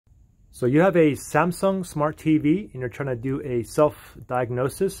So you have a Samsung Smart TV and you're trying to do a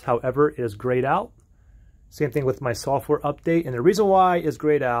self-diagnosis. However, it is grayed out. Same thing with my software update. And the reason why it's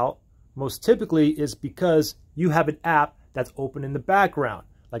grayed out most typically is because you have an app that's open in the background.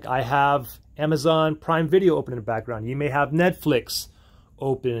 Like I have Amazon Prime Video open in the background. You may have Netflix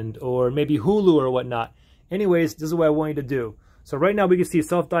opened or maybe Hulu or whatnot. Anyways, this is what I want you to do. So right now we can see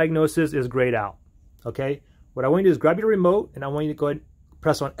self-diagnosis is grayed out. Okay. What I want you to do is grab your remote and I want you to go ahead and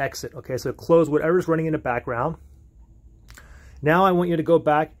press on exit. Okay. So close whatever's running in the background. Now I want you to go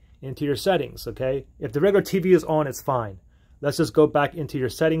back into your settings. Okay. If the regular TV is on, it's fine. Let's just go back into your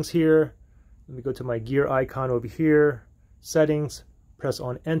settings here. Let me go to my gear icon over here, settings, press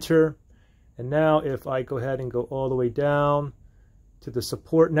on enter. And now if I go ahead and go all the way down to the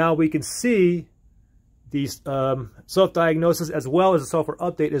support, now we can see these self-diagnosis as well as the software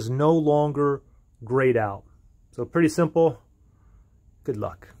update is no longer grayed out. So pretty simple. Good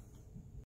luck.